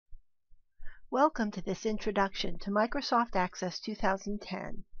Welcome to this introduction to Microsoft Access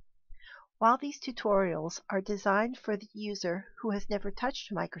 2010. While these tutorials are designed for the user who has never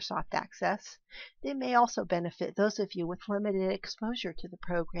touched Microsoft Access, they may also benefit those of you with limited exposure to the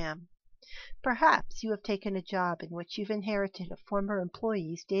program. Perhaps you have taken a job in which you've inherited a former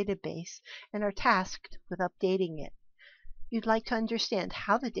employee's database and are tasked with updating it. You'd like to understand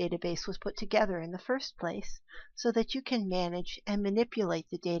how the database was put together in the first place so that you can manage and manipulate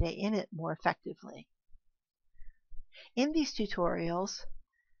the data in it more effectively. In these tutorials,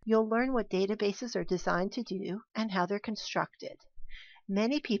 you'll learn what databases are designed to do and how they're constructed.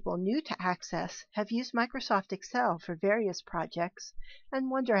 Many people new to Access have used Microsoft Excel for various projects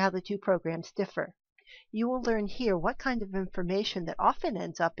and wonder how the two programs differ. You will learn here what kind of information that often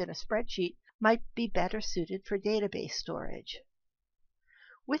ends up in a spreadsheet might be better suited for database storage.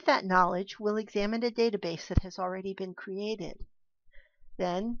 With that knowledge, we'll examine a database that has already been created.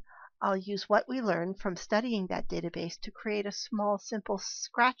 Then, I'll use what we learned from studying that database to create a small, simple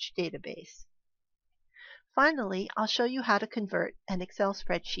Scratch database. Finally, I'll show you how to convert an Excel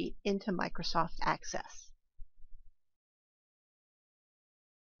spreadsheet into Microsoft Access.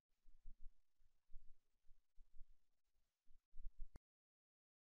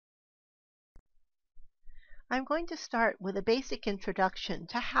 I'm going to start with a basic introduction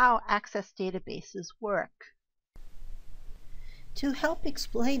to how Access databases work. To help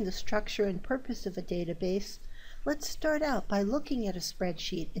explain the structure and purpose of a database, let's start out by looking at a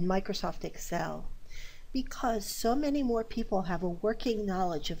spreadsheet in Microsoft Excel. Because so many more people have a working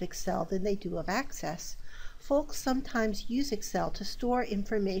knowledge of Excel than they do of Access, folks sometimes use Excel to store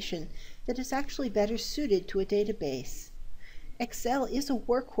information that is actually better suited to a database. Excel is a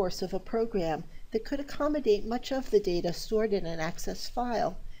workhorse of a program that could accommodate much of the data stored in an Access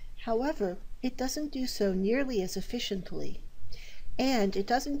file. However, it doesn't do so nearly as efficiently. And it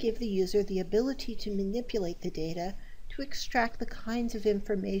doesn't give the user the ability to manipulate the data to extract the kinds of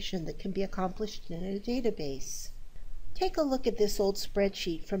information that can be accomplished in a database. Take a look at this old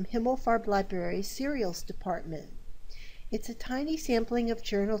spreadsheet from Himmelfarb Library's Serials department. It's a tiny sampling of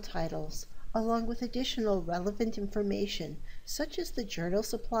journal titles, along with additional relevant information, such as the journal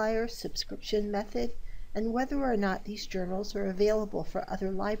supplier, subscription method, and whether or not these journals are available for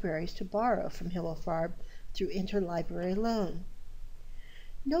other libraries to borrow from Himmelfarb through interlibrary loan.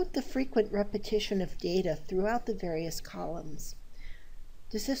 Note the frequent repetition of data throughout the various columns.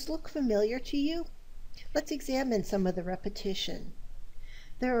 Does this look familiar to you? Let's examine some of the repetition.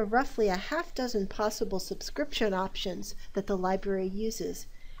 There are roughly a half-dozen possible subscription options that the library uses,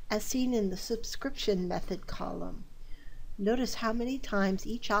 as seen in the subscription method column. Notice how many times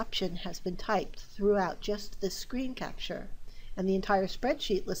each option has been typed throughout just this screen capture, and the entire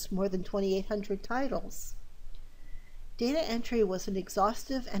spreadsheet lists more than 2,800 titles. Data entry was an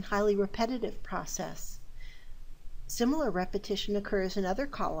exhaustive and highly repetitive process. Similar repetition occurs in other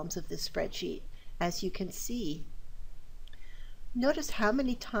columns of this spreadsheet, as you can see. Notice how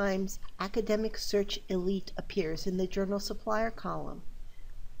many times Academic Search Elite appears in the Journal Supplier column.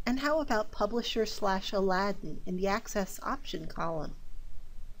 And how about Publisher/Aladdin in the Access Option column?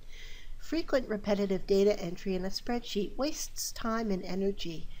 Frequent repetitive data entry in a spreadsheet wastes time and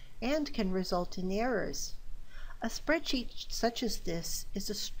energy and can result in errors. A spreadsheet such as this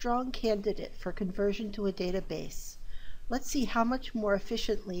is a strong candidate for conversion to a database. Let's see how much more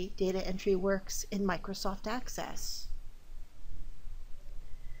efficiently data entry works in Microsoft Access.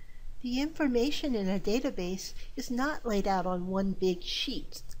 The information in a database is not laid out on one big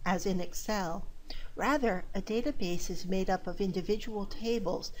sheet, as in Excel. Rather, a database is made up of individual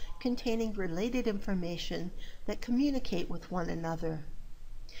tables containing related information that communicate with one another.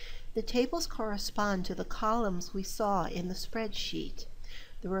 The tables correspond to the columns we saw in the spreadsheet.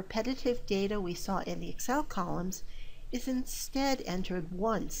 The repetitive data we saw in the Excel columns is instead entered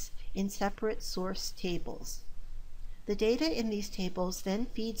once in separate source tables. The data in these tables then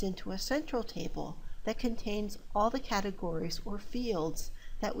feeds into a central table that contains all the categories or fields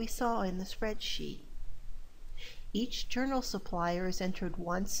that we saw in the spreadsheet. Each journal supplier is entered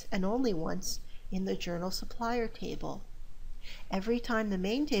once and only once in the journal supplier table. Every time the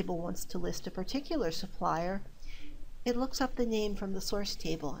main table wants to list a particular supplier, it looks up the name from the source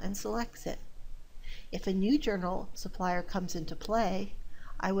table and selects it. If a new journal supplier comes into play,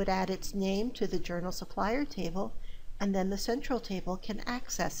 I would add its name to the journal supplier table, and then the central table can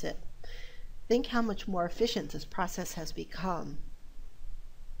access it. Think how much more efficient this process has become.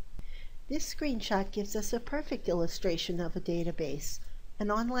 This screenshot gives us a perfect illustration of a database, an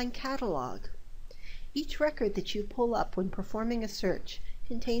online catalog. Each record that you pull up when performing a search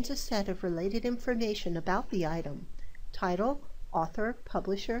contains a set of related information about the item: title, author,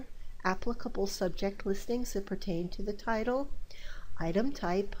 publisher, applicable subject listings that pertain to the title, item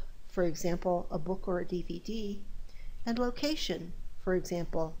type, for example, a book or a DVD, and location, for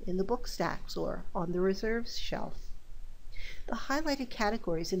example, in the book stacks or on the reserves shelf. The highlighted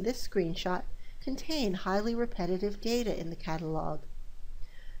categories in this screenshot contain highly repetitive data in the catalog.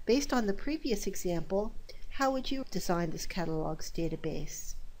 Based on the previous example, how would you design this catalog's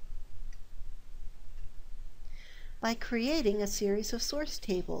database? By creating a series of source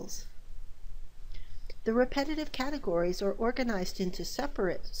tables. The repetitive categories are organized into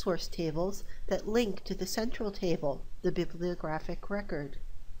separate source tables that link to the central table, the bibliographic record.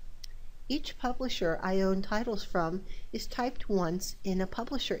 Each publisher I own titles from is typed once in a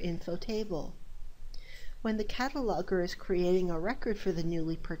publisher info table. When the cataloger is creating a record for the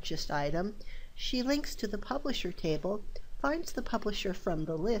newly purchased item, she links to the publisher table, finds the publisher from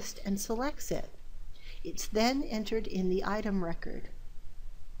the list, and selects it. It's then entered in the item record.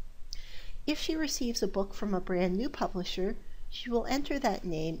 If she receives a book from a brand new publisher, she will enter that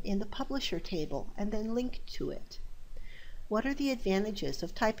name in the publisher table and then link to it. What are the advantages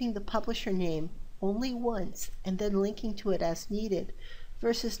of typing the publisher name only once and then linking to it as needed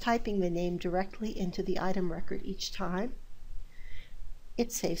versus typing the name directly into the item record each time?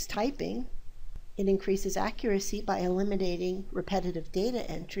 It saves typing. It increases accuracy by eliminating repetitive data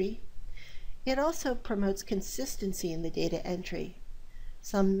entry. It also promotes consistency in the data entry.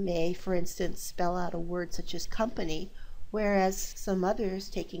 Some may, for instance, spell out a word such as company, whereas some others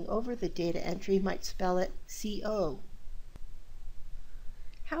taking over the data entry might spell it CO.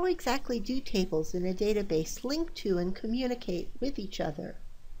 How exactly do tables in a database link to and communicate with each other?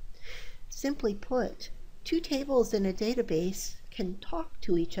 Simply put, two tables in a database can talk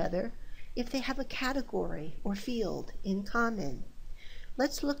to each other if they have a category or field in common.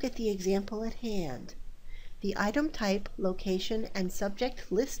 Let's look at the example at hand. The item type, location, and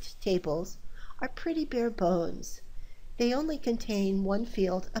subject list tables are pretty bare bones. They only contain one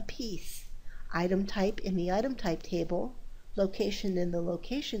field apiece: item type in the item type table, location in the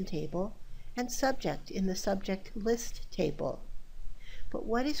location table, and subject in the subject list table. But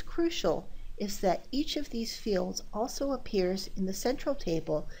what is crucial is that each of these fields also appears in the central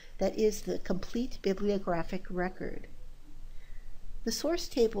table that is the complete bibliographic record. The source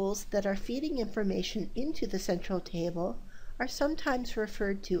tables that are feeding information into the central table are sometimes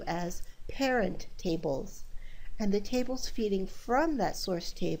referred to as parent tables, and the tables feeding from that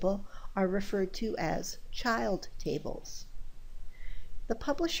source table are referred to as child tables. The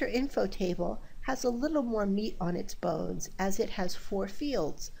publisher info table has a little more meat on its bones, as it has 4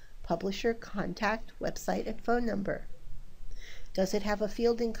 fields: publisher, contact, website, and phone number. Does it have a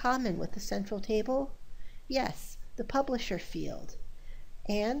field in common with the central table? Yes, the publisher field.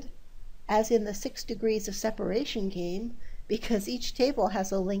 And, as in the 6 degrees of separation game, because each table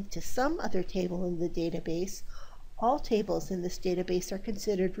has a link to some other table in the database, all tables in this database are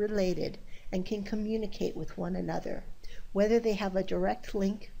considered related and can communicate with one another, whether they have a direct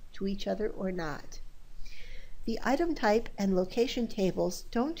link to each other or not. The item type and location tables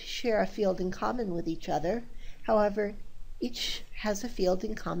don't share a field in common with each other. However, each has a field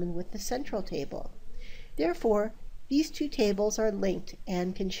in common with the central table. Therefore, these two tables are linked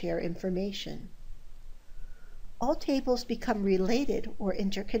and can share information. All tables become related or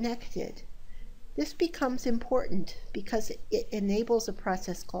interconnected. This becomes important because it enables a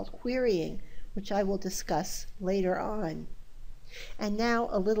process called querying, which I will discuss later on. And now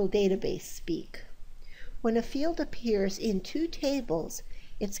a little database speak. When a field appears in 2 tables,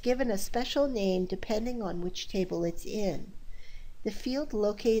 it's given a special name depending on which table it's in. The field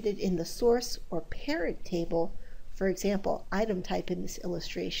located in the source or parent table, for example, item type in this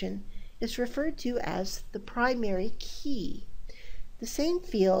illustration, is referred to as the primary key. The same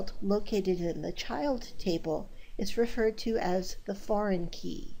field located in the child table is referred to as the foreign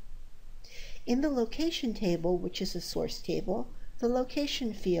key. In the location table, which is a source table, the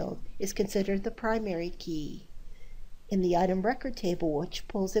location field is considered the primary key. In the item record table, which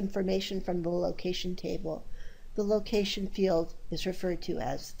pulls information from the location table, the location field is referred to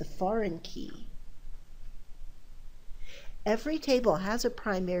as the foreign key. Every table has a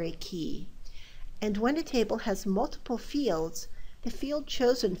primary key, and when a table has multiple fields, the field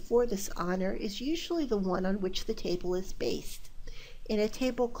chosen for this honor is usually the one on which the table is based. In a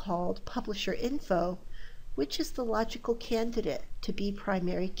table called Publisher Info, which is the logical candidate to be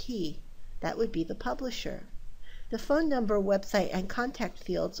primary key? That would be the publisher. The phone number, website, and contact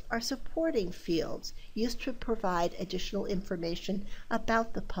fields are supporting fields used to provide additional information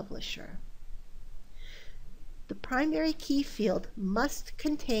about the publisher. The primary key field must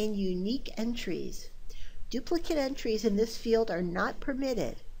contain unique entries. Duplicate entries in this field are not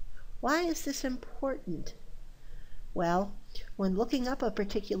permitted. Why is this important? Well, when looking up a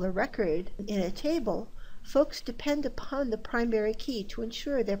particular record in a table, folks depend upon the primary key to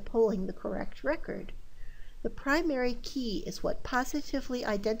ensure they're pulling the correct record. The primary key is what positively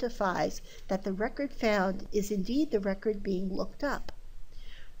identifies that the record found is indeed the record being looked up.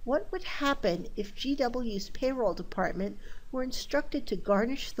 What would happen if GW's payroll department were instructed to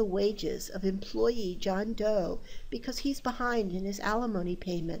garnish the wages of employee John Doe because he's behind in his alimony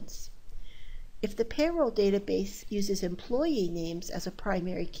payments? If the payroll database uses employee names as a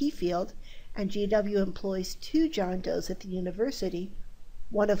primary key field, and GW employs 2 John Does at the university,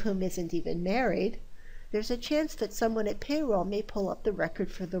 one of whom isn't even married, there's a chance that someone at payroll may pull up the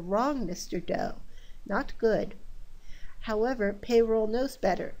record for the wrong Mr. Doe. Not good. However, payroll knows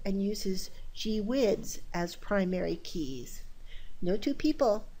better and uses GWIDs as primary keys. No 2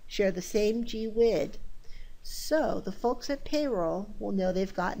 people share the same GWID, so the folks at payroll will know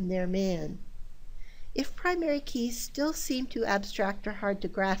they've gotten their man. If primary keys still seem too abstract or hard to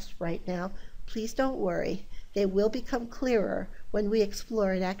grasp right now, please don't worry. They will become clearer when we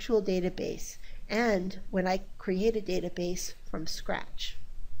explore an actual database and when I create a database from scratch.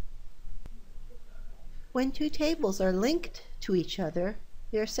 When 2 tables are linked to each other,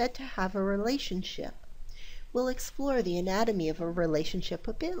 they are said to have a relationship. We'll explore the anatomy of a relationship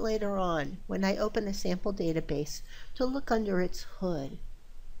a bit later on when I open a sample database to look under its hood.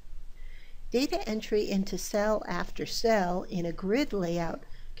 Data entry into cell after cell in a grid layout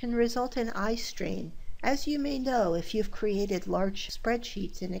can result in eye strain, as you may know if you've created large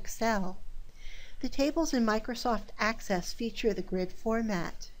spreadsheets in Excel. The tables in Microsoft Access feature the grid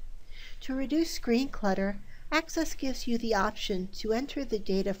format. To reduce screen clutter, Access gives you the option to enter the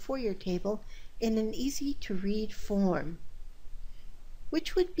data for your table in an easy-to-read form.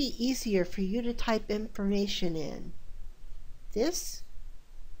 Which would be easier for you to type information in? This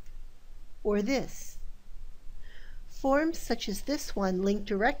or this? Forms such as this one link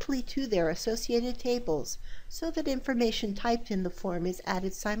directly to their associated tables so that information typed in the form is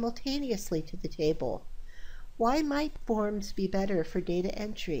added simultaneously to the table. Why might forms be better for data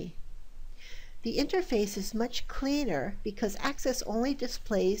entry? The interface is much cleaner because Access only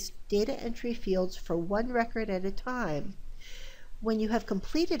displays data entry fields for one record at a time. When you have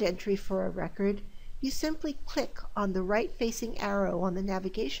completed entry for a record, you simply click on the right-facing arrow on the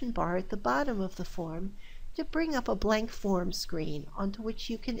navigation bar at the bottom of the form to bring up a blank form screen onto which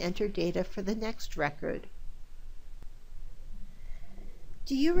you can enter data for the next record.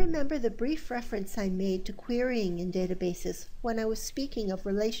 Do you remember the brief reference I made to querying in databases when I was speaking of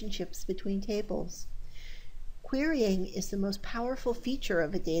relationships between tables? Querying is the most powerful feature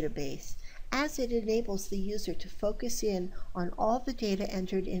of a database, as it enables the user to focus in on all the data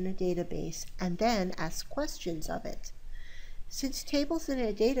entered in a database and then ask questions of it. Since tables in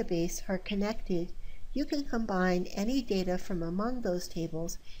a database are connected, you can combine any data from among those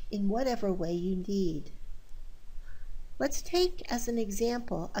tables in whatever way you need. Let's take as an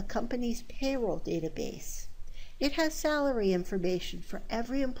example a company's payroll database. It has salary information for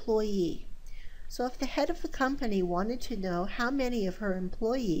every employee. So if the head of the company wanted to know how many of her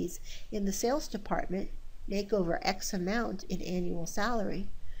employees in the sales department make over X amount in annual salary,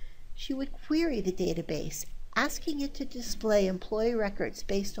 she would query the database, asking it to display employee records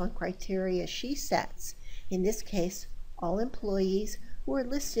based on criteria she sets, in this case, all employees who are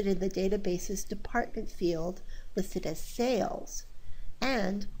listed in the database's department field listed as sales,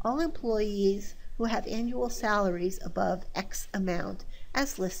 and all employees who have annual salaries above X amount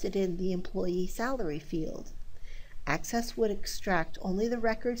as listed in the employee salary field. Access would extract only the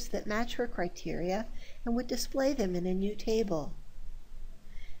records that match her criteria and would display them in a new table.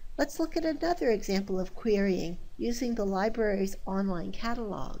 Let's look at another example of querying using the library's online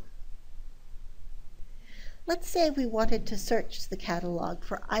catalog. Let's say we wanted to search the catalog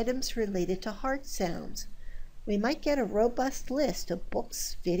for items related to heart sounds. We might get a robust list of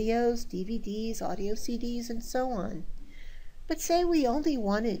books, videos, DVDs, audio CDs, and so on. But say we only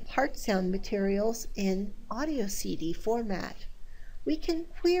wanted heart sound materials in audio CD format. We can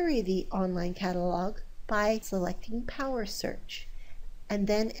query the online catalog by selecting Power Search and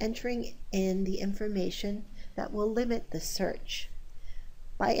then entering in the information that will limit the search.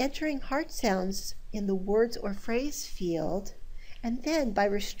 By entering heart sounds in the words or phrase field, and then by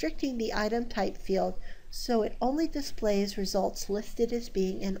restricting the item type field so it only displays results listed as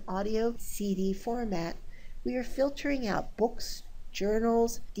being in audio CD format, we are filtering out books,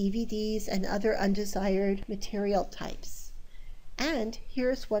 journals, DVDs, and other undesired material types. And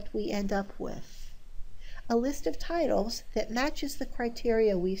here's what we end up with: a list of titles that matches the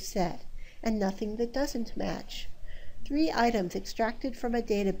criteria we've set, and nothing that doesn't match. 3 items extracted from a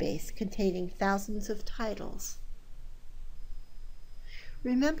database containing thousands of titles.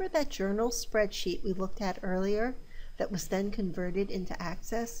 Remember that journal spreadsheet we looked at earlier that was then converted into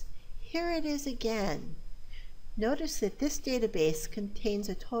Access? Here it is again. Notice that this database contains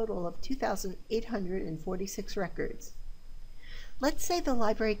a total of 2,846 records. Let's say the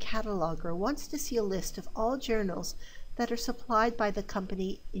library cataloger wants to see a list of all journals that are supplied by the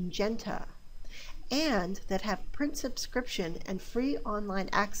company Ingenta and that have print subscription and free online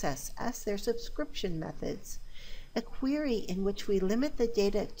access as their subscription methods. A query in which we limit the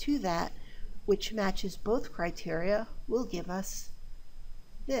data to that which matches both criteria will give us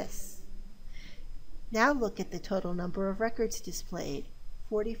this. Now look at the total number of records displayed,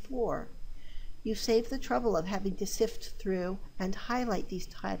 44. You save the trouble of having to sift through and highlight these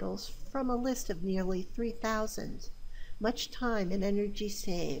titles from a list of nearly 3,000. Much time and energy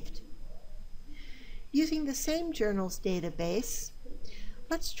saved. Using the same journals database,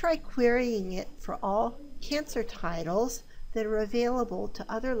 let's try querying it for all cancer titles that are available to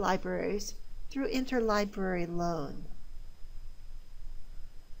other libraries through interlibrary loan.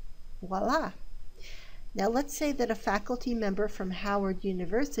 Voila! Now let's say that a faculty member from Howard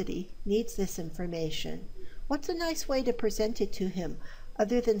University needs this information. What's a nice way to present it to him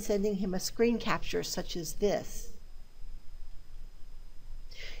other than sending him a screen capture such as this?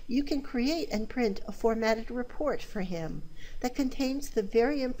 You can create and print a formatted report for him that contains the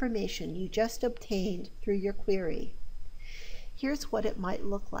very information you just obtained through your query. Here's what it might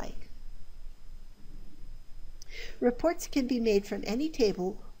look like. Reports can be made from any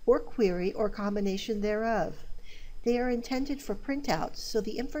table or query or combination thereof. They are intended for printout, so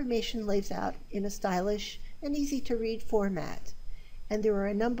the information lays out in a stylish and easy to read format, and there are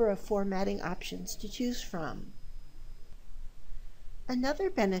a number of formatting options to choose from. Another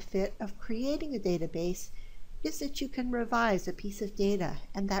benefit of creating a database is that you can revise a piece of data,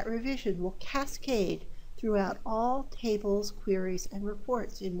 and that revision will cascade throughout all tables, queries, and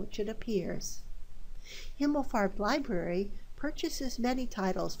reports in which it appears. Himmelfarb Library purchases many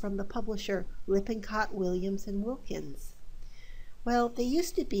titles from the publisher Lippincott, Williams & Wilkins. Well, they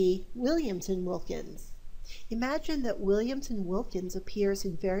used to be Williams & Wilkins. Imagine that Williams & Wilkins appears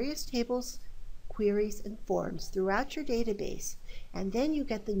in various tables, queries, and forms throughout your database, and then you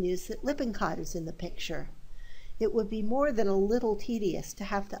get the news that Lippincott is in the picture. It would be more than a little tedious to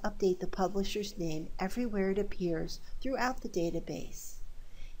have to update the publisher's name everywhere it appears throughout the database.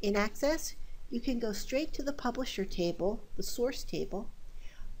 In Access, you can go straight to the publisher table, the source table,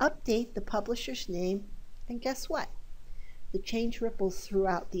 update the publisher's name, and guess what? The change ripples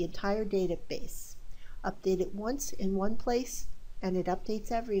throughout the entire database. Update it once in one place, and it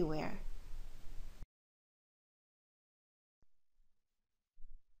updates everywhere.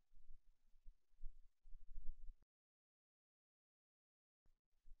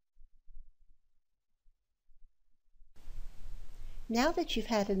 Now that you've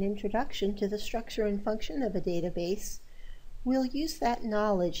had an introduction to the structure and function of a database, we'll use that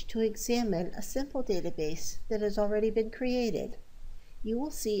knowledge to examine a simple database that has already been created. You will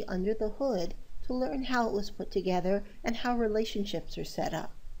see under the hood to learn how it was put together and how relationships are set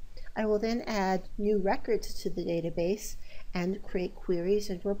up. I will then add new records to the database and create queries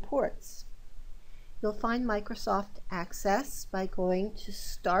and reports. You'll find Microsoft Access by going to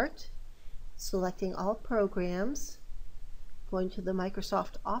Start, selecting all programs, going to the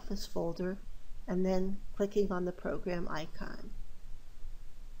Microsoft Office folder, and then clicking on the program icon.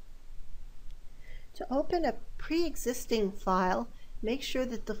 To open a pre-existing file, make sure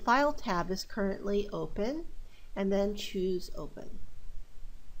that the File tab is currently open, and then choose Open.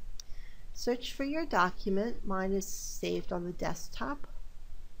 Search for your document. Mine is saved on the desktop.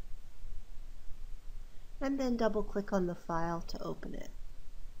 And then double-click on the file to open it.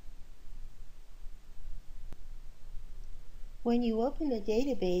 When you open a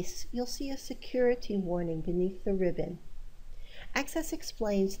database, you'll see a security warning beneath the ribbon. Access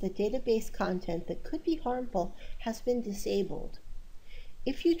explains that database content that could be harmful has been disabled.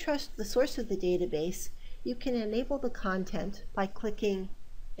 If you trust the source of the database, you can enable the content by clicking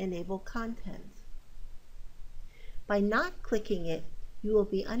Enable Content. By not clicking it, you will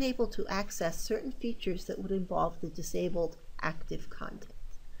be unable to access certain features that would involve the disabled active content.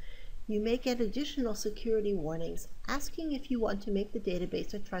 You may get additional security warnings asking if you want to make the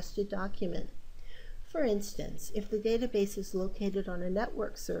database a trusted document. For instance, if the database is located on a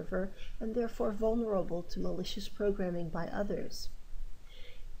network server and therefore vulnerable to malicious programming by others.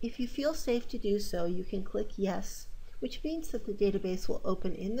 If you feel safe to do so, you can click Yes, which means that the database will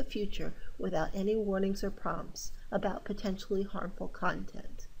open in the future without any warnings or prompts about potentially harmful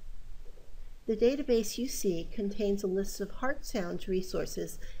content. The database you see contains a list of Heart Sounds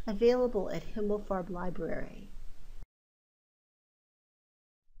resources available at Himmelfarb Library.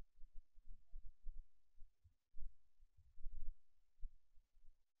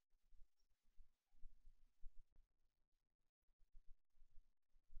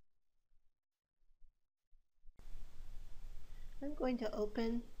 I'm going to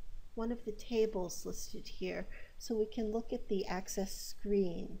open one of the tables listed here so we can look at the access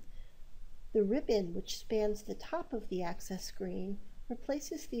screen. The ribbon, which spans the top of the access screen,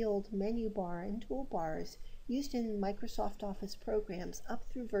 replaces the old menu bar and toolbars used in Microsoft Office programs up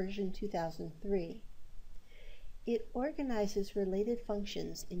through version 2003. It organizes related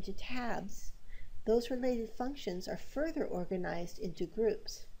functions into tabs. Those related functions are further organized into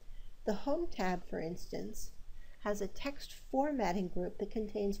groups. The Home tab, for instance, has a text formatting group that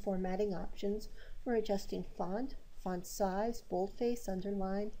contains formatting options for adjusting font, font size, boldface,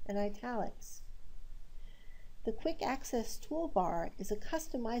 underline, and italics. The Quick Access toolbar is a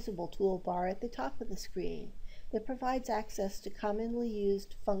customizable toolbar at the top of the screen that provides access to commonly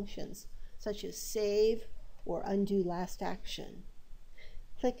used functions such as save or undo last action.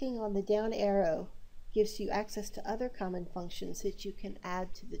 Clicking on the down arrow gives you access to other common functions that you can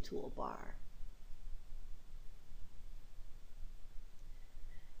add to the toolbar.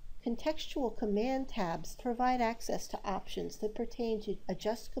 Contextual command tabs provide access to options that pertain to a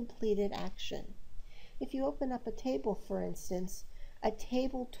just completed action. If you open up a table, for instance, a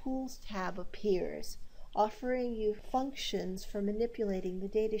Table Tools tab appears, offering you functions for manipulating the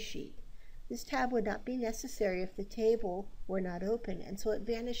datasheet. This tab would not be necessary if the table were not open, and so it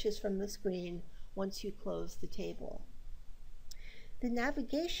vanishes from the screen once you close the table. The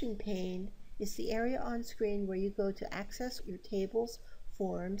navigation pane is the area on screen where you go to access your tables,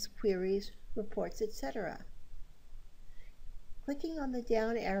 forms, queries, reports, etc. Clicking on the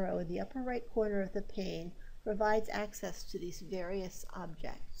down arrow in the upper right corner of the pane provides access to these various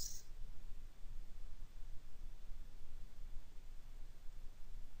objects.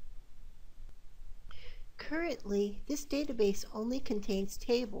 Currently, this database only contains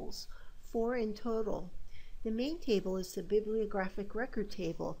tables, 4 in total. The main table is the bibliographic record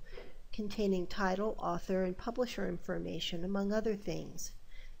table, containing title, author, and publisher information, among other things.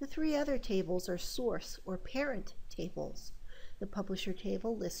 The 3 other tables are source or parent tables. The publisher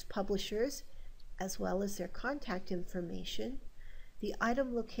table lists publishers as well as their contact information. The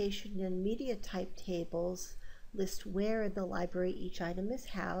item location and media type tables list where in the library each item is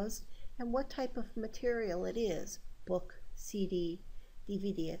housed and what type of material it is, book, CD,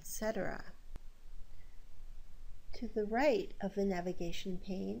 DVD, etc. To the right of the navigation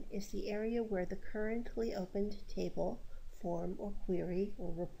pane is the area where the currently opened table, form, or query,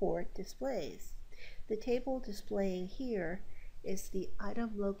 or report displays. The table displaying here is the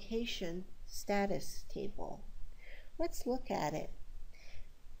item location status table. Let's look at it.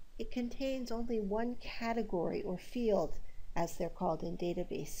 It contains only one category or field, as they're called in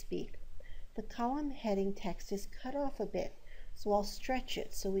database speak. The column heading text is cut off a bit, so I'll stretch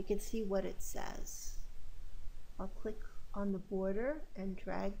it so we can see what it says. I'll click on the border and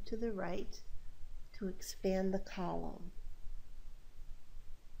drag to the right to expand the column.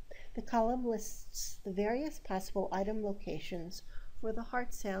 The column lists the various possible item locations for the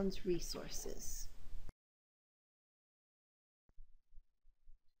Heart Sounds resources.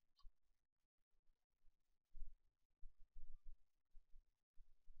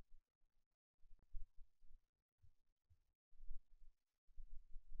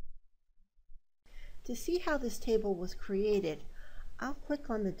 To see how this table was created, I'll click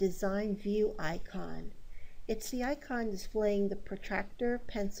on the Design View icon. It's the icon displaying the protractor,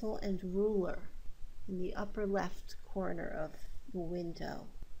 pencil, and ruler in the upper left corner of the window.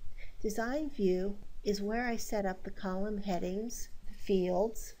 Design View is where I set up the column headings, the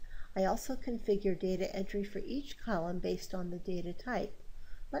fields. I also configure data entry for each column based on the data type.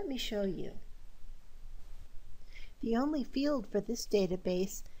 Let me show you. The only field for this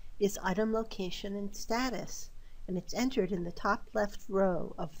database is item location and status, and it's entered in the top left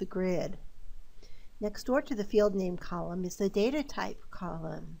row of the grid. Next door to the field name column is the data type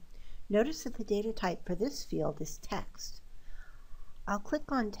column. Notice that the data type for this field is text. I'll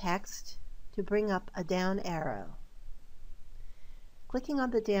click on text to bring up a down arrow. Clicking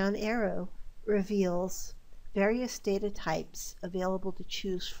on the down arrow reveals various data types available to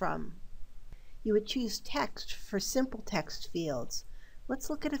choose from. You would choose text for simple text fields. Let's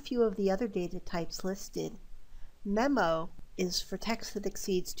look at a few of the other data types listed. Memo is for text that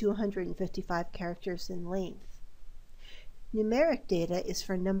exceeds 255 characters in length. Numeric data is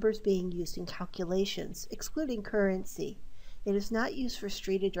for numbers being used in calculations, excluding currency. It is not used for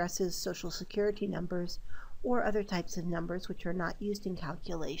street addresses, social security numbers, or other types of numbers which are not used in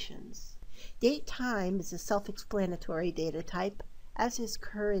calculations. Date time is a self-explanatory data type, as is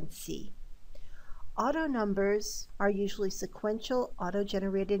currency. Auto numbers are usually sequential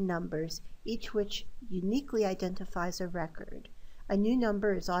auto-generated numbers, each which uniquely identifies a record. A new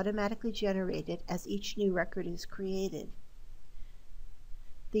number is automatically generated as each new record is created.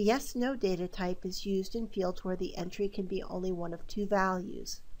 The yes-no data type is used in fields where the entry can be only one of two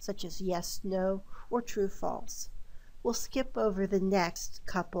values, such as yes, no, or true, false. We'll skip over the next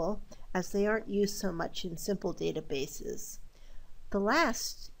couple as they aren't used so much in simple databases. The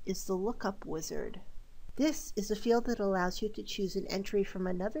last is the lookup wizard. This is a field that allows you to choose an entry from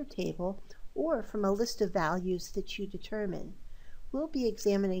another table or from a list of values that you determine. We'll be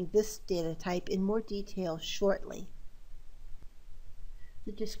examining this data type in more detail shortly.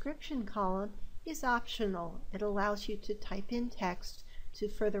 The description column is optional. It allows you to type in text to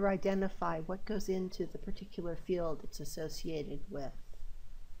further identify what goes into the particular field it's associated with.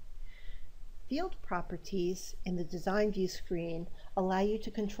 Field properties in the Design View screen allow you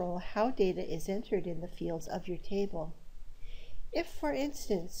to control how data is entered in the fields of your table. If, for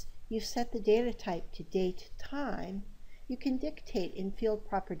instance, you set the data type to date time, you can dictate in field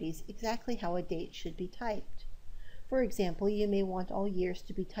properties exactly how a date should be typed. For example, you may want all years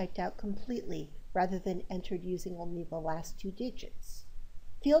to be typed out completely rather than entered using only the last two digits.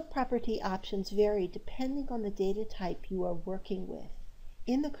 Field property options vary depending on the data type you are working with.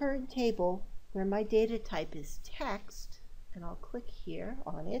 In the current table, where my data type is text, and I'll click here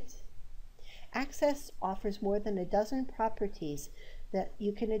on it, Access offers more than a dozen properties that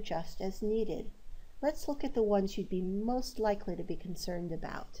you can adjust as needed. Let's look at the ones you'd be most likely to be concerned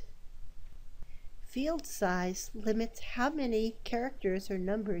about. Field size limits how many characters or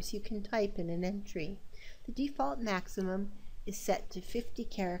numbers you can type in an entry. The default maximum is set to 50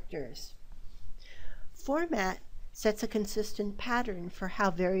 characters. Format sets a consistent pattern for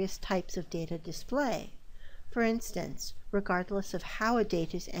how various types of data display. For instance, regardless of how a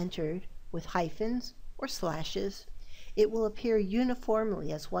date is entered, with hyphens or slashes, it will appear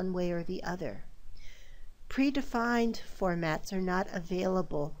uniformly as one way or the other. Predefined formats are not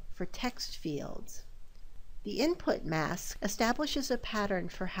available for text fields. The input mask establishes a pattern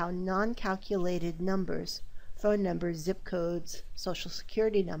for how non-calculated numbers, phone numbers, zip codes, social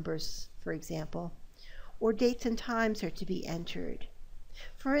security numbers, for example, or dates and times are to be entered.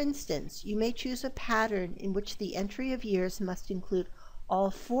 For instance, you may choose a pattern in which the entry of years must include all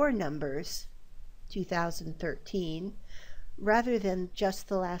four numbers, 2013, rather than just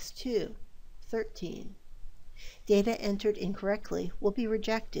the last two, 13. Data entered incorrectly will be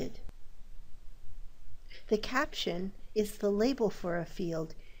rejected. The caption is the label for a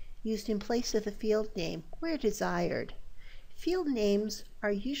field used in place of the field name where desired. Field names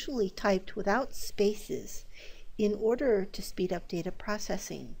are usually typed without spaces in order to speed up data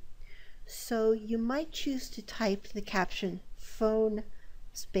processing. So you might choose to type the caption phone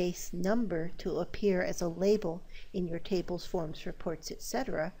space number to appear as a label in your tables, forms, reports,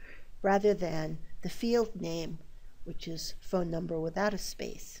 etc., rather than the field name, which is phone number without a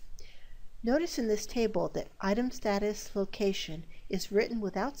space. Notice in this table that item status location is written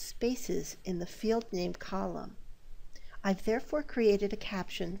without spaces in the field name column. I've therefore created a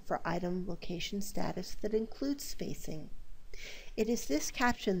caption for item location status that includes spacing. It is this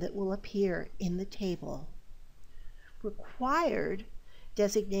caption that will appear in the table. Required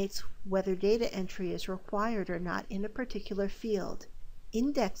designates whether data entry is required or not in a particular field.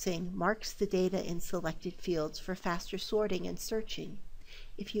 Indexing marks the data in selected fields for faster sorting and searching.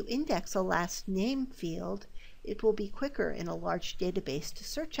 If you index a last name field, it will be quicker in a large database to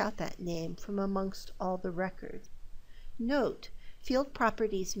search out that name from amongst all the records. Note, field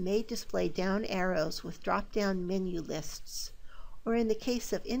properties may display down arrows with drop-down menu lists, or in the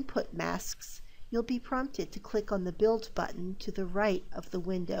case of input masks, you'll be prompted to click on the Build button to the right of the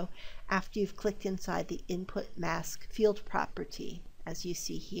window after you've clicked inside the input mask field property, as you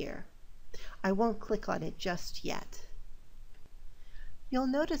see here. I won't click on it just yet. You'll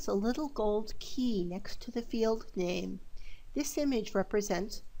notice a little gold key next to the field name. This image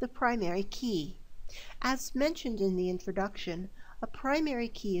represents the primary key. As mentioned in the introduction, a primary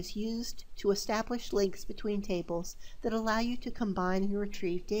key is used to establish links between tables that allow you to combine and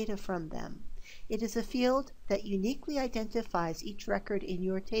retrieve data from them. It is a field that uniquely identifies each record in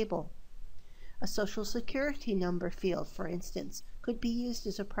your table. A social security number field, for instance, could be used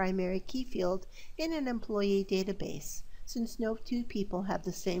as a primary key field in an employee database, since no two people have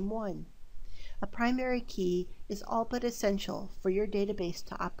the same one. A primary key is all but essential for your database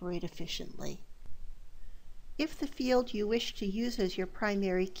to operate efficiently. If the field you wish to use as your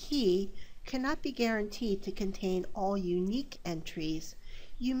primary key cannot be guaranteed to contain all unique entries,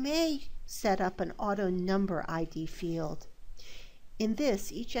 you may set up an auto number ID field. In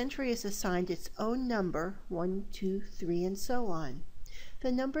this, each entry is assigned its own number, 1, 2, 3, and so on.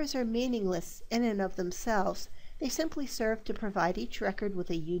 The numbers are meaningless in and of themselves. They simply serve to provide each record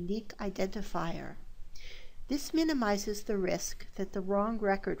with a unique identifier. This minimizes the risk that the wrong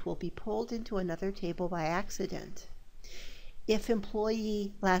record will be pulled into another table by accident. If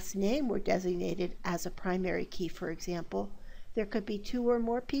employee last name were designated as a primary key, for example, there could be 2 or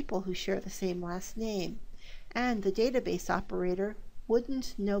more people who share the same last name, and the database operator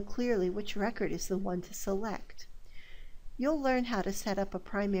wouldn't know clearly which record is the one to select. You'll learn how to set up a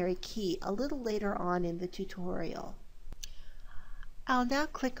primary key a little later on in the tutorial. I'll now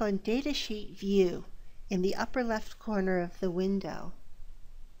click on Datasheet View in the upper left corner of the window.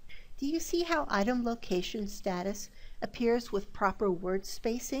 Do you see how item location status appears with proper word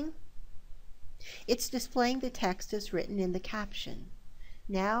spacing? It's displaying the text as written in the caption.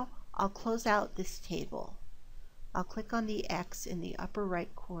 Now I'll close out this table. I'll click on the X in the upper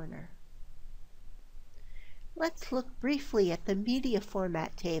right corner. Let's look briefly at the media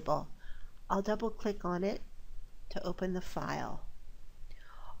format table. I'll double-click on it to open the file.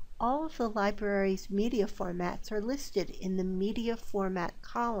 All of the library's media formats are listed in the Media Format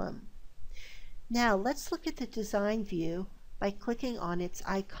column. Now let's look at the design view by clicking on its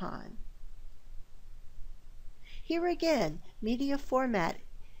icon. Here again, media format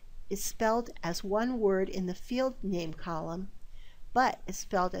is spelled as one word in the field name column, but is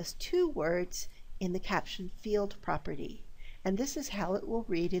spelled as 2 words in the caption field property, and this is how it will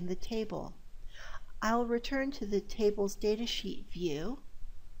read in the table. I'll return to the table's datasheet view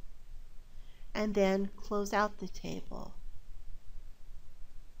and then close out the table.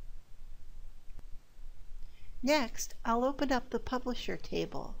 Next, I'll open up the publisher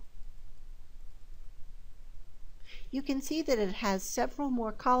table. You can see that it has several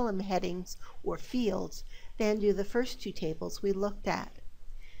more column headings or fields than do the first 2 tables we looked at.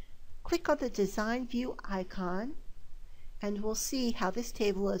 Click on the Design View icon and we'll see how this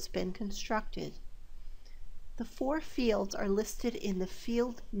table has been constructed. The 4 fields are listed in the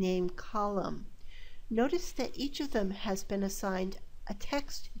Field Name column. Notice that each of them has been assigned a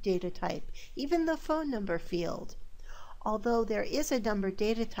text data type, even the phone number field. Although there is a number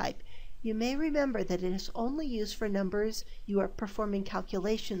data type, you may remember that it is only used for numbers you are performing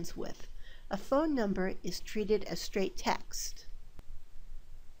calculations with. A phone number is treated as straight text.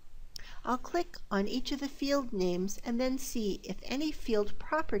 I'll click on each of the field names and then see if any field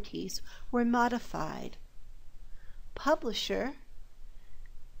properties were modified. Publisher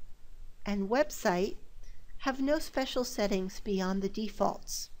and website have no special settings beyond the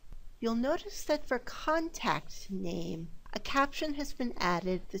defaults. You'll notice that for contact name, a caption has been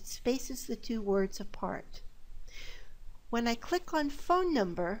added that spaces the 2 words apart. When I click on phone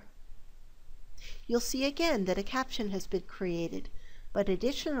number, you'll see again that a caption has been created, but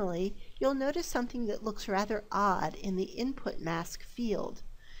additionally, you'll notice something that looks rather odd in the input mask field.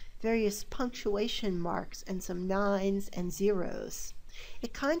 Various punctuation marks and some 9s and 0s.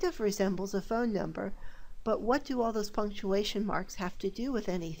 It kind of resembles a phone number, but what do all those punctuation marks have to do with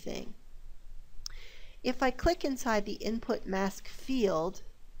anything? If I click inside the input mask field,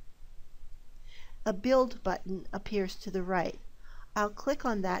 a build button appears to the right. I'll click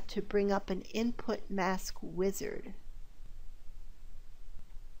on that to bring up an input mask wizard.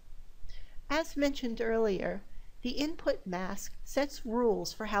 As mentioned earlier, the input mask sets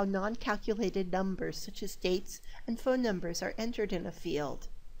rules for how non-calculated numbers such as dates and phone numbers are entered in a field.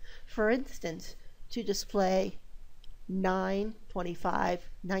 For instance, to display 9/25,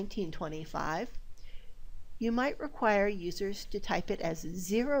 1925, you might require users to type it as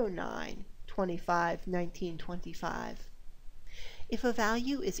 09/25, 1925. If a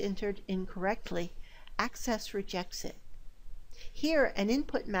value is entered incorrectly, Access rejects it. Here, an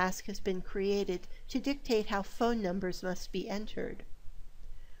input mask has been created to dictate how phone numbers must be entered.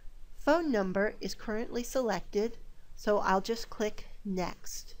 Phone number is currently selected, so I'll just click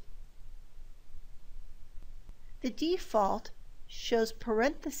Next. The default shows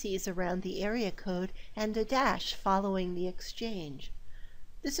parentheses around the area code and a dash following the exchange.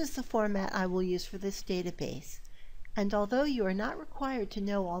 This is the format I will use for this database, and although you are not required to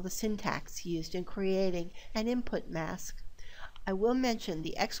know all the syntax used in creating an input mask, I will mention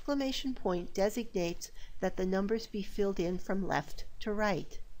the exclamation point designates that the numbers be filled in from left to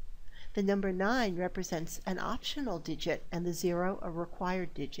right. The number 9 represents an optional digit and the 0 a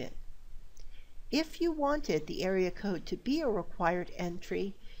required digit. If you wanted the area code to be a required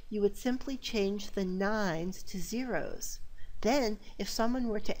entry, you would simply change the 9s to 0s. Then, if someone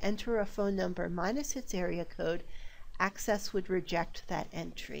were to enter a phone number minus its area code, Access would reject that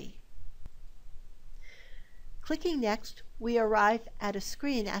entry. Clicking Next, we arrive at a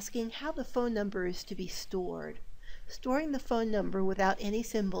screen asking how the phone number is to be stored. Storing the phone number without any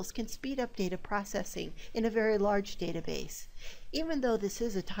symbols can speed up data processing in a very large database. Even though this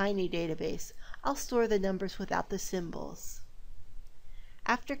is a tiny database, I'll store the numbers without the symbols.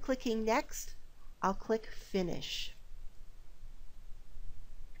 After clicking Next, I'll click Finish.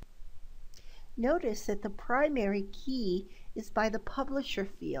 Notice that the primary key is by the publisher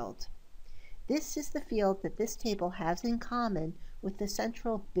field. This is the field that this table has in common with the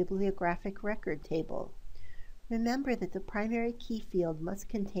central bibliographic record table. Remember that the primary key field must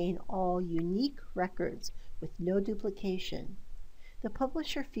contain all unique records with no duplication. The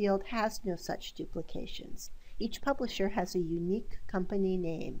publisher field has no such duplications. Each publisher has a unique company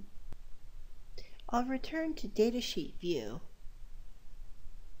name. I'll return to Datasheet view.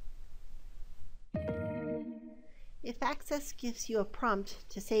 If Access gives you a prompt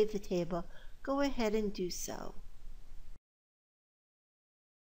to save the table, go ahead and do so.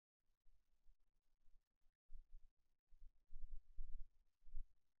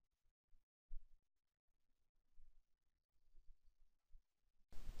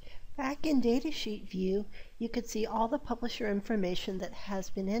 Back in Datasheet view, you can see all the publisher information that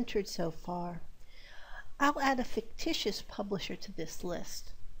has been entered so far. I'll add a fictitious publisher to this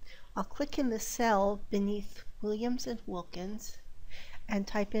list. I'll click in the cell beneath Williams & Wilkins and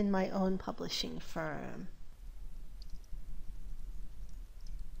type in my own publishing firm.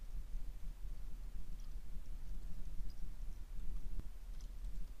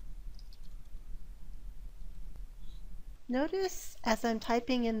 Notice as I'm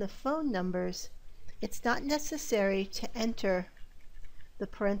typing in the phone numbers, it's not necessary to enter the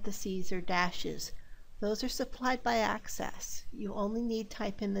parentheses or dashes. Those are supplied by Access. You only need to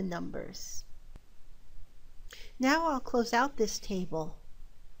type in the numbers. Now I'll close out this table.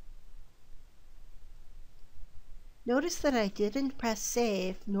 Notice that I didn't press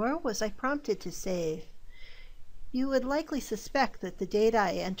save, nor was I prompted to save. You would likely suspect that the data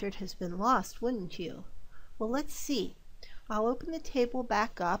I entered has been lost, wouldn't you? Well, let's see. I'll open the table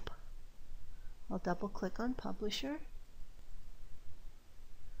back up. I'll double click on Publisher.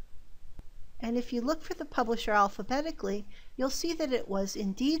 And if you look for the publisher alphabetically, you'll see that it was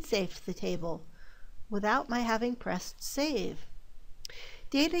indeed saved to the table without my having pressed save.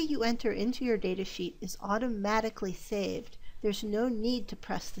 Data you enter into your datasheet is automatically saved. There's no need to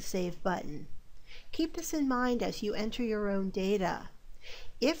press the save button. Keep this in mind as you enter your own data.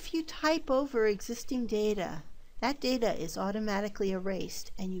 If you type over existing data, that data is automatically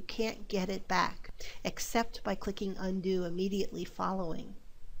erased and you can't get it back, except by clicking undo immediately following.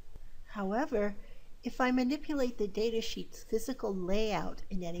 However, if I manipulate the datasheet's physical layout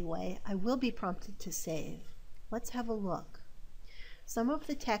in any way, I will be prompted to save. Let's have a look. Some of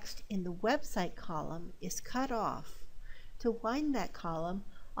the text in the website column is cut off. To wind that column,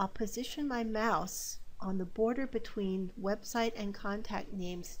 I'll position my mouse on the border between website and contact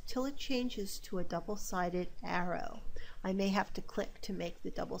names till it changes to a double-sided arrow. I may have to click to make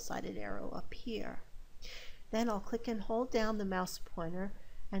the double-sided arrow appear. Then I'll click and hold down the mouse pointer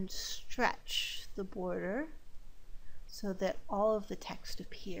and stretch the border so that all of the text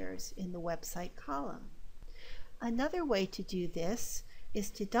appears in the website column. Another way to do this is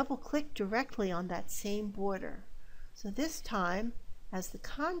to double-click directly on that same border. So this time, as the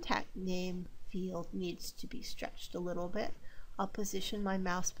contact name field needs to be stretched a little bit, I'll position my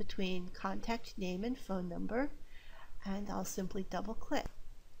mouse between contact name and phone number, and I'll simply double-click.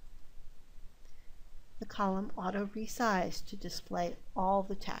 The column auto-resized to display all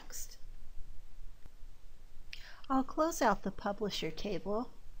the text. I'll close out the publisher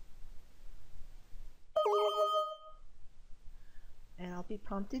table, and I'll be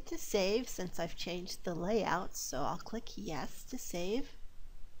prompted to save since I've changed the layout, so I'll click yes to save.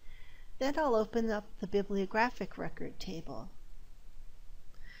 Then I'll open up the bibliographic record table.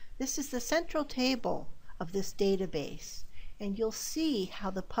 This is the central table of this database, and you'll see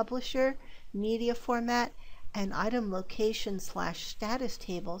how the publisher, media format, and item location/status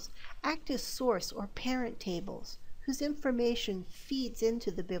tables act as source or parent tables whose information feeds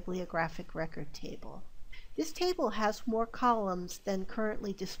into the bibliographic record table. This table has more columns than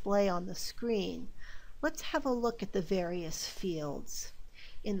currently display on the screen. Let's have a look at the various fields.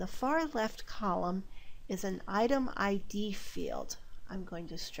 In the far left column is an item ID field. I'm going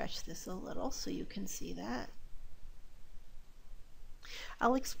to stretch this a little so you can see that.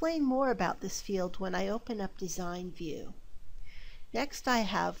 I'll explain more about this field when I open up Design View. Next I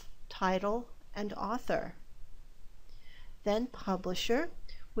have title and author. Then publisher,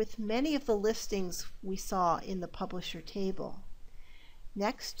 with many of the listings we saw in the publisher table.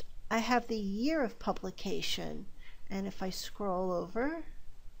 Next, I have the year of publication, and if I scroll over,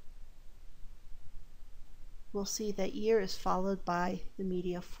 we'll see that year is followed by the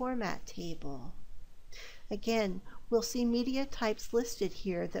media format table. Again, we'll see media types listed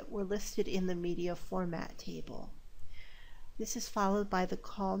here that were listed in the media format table. This is followed by the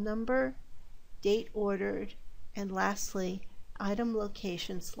call number, date ordered, and lastly, item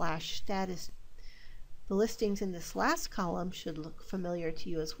location / status. The listings in this last column should look familiar to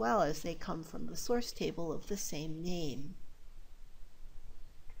you as well, as they come from the source table of the same name.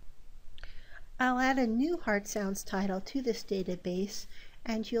 I'll add a new Heart Sounds title to this database,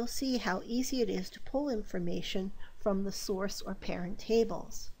 and you'll see how easy it is to pull information from the source or parent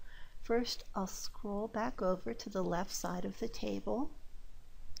tables. First, I'll scroll back over to the left side of the table,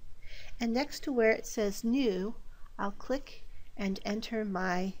 and next to where it says New, I'll click and enter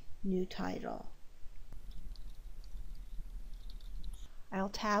my new title. I'll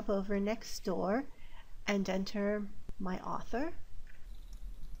tab over next door and enter my author.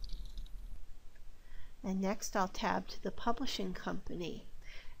 And next I'll tab to the publishing company.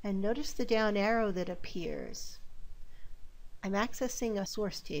 And notice the down arrow that appears. I'm accessing a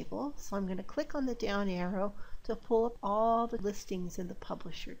source table, so I'm going to click on the down arrow to pull up all the listings in the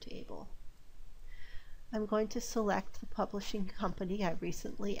publisher table. I'm going to select the publishing company I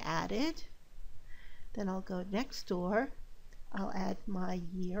recently added. Then I'll go next door. I'll add my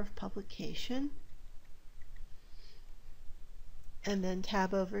year of publication, and then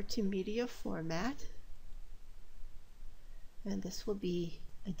tab over to media format, and this will be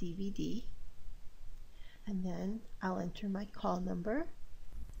a DVD, and then I'll enter my call number,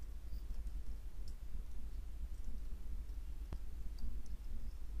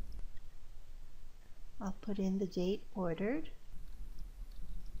 I'll put in the date ordered,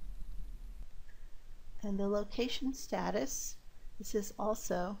 and the location status. This is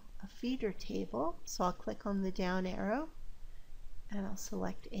also a feeder table, so I'll click on the down arrow and I'll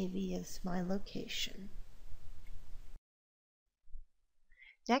select AV as my location.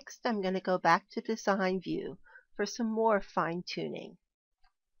 Next, I'm going to go back to Design View for some more fine-tuning.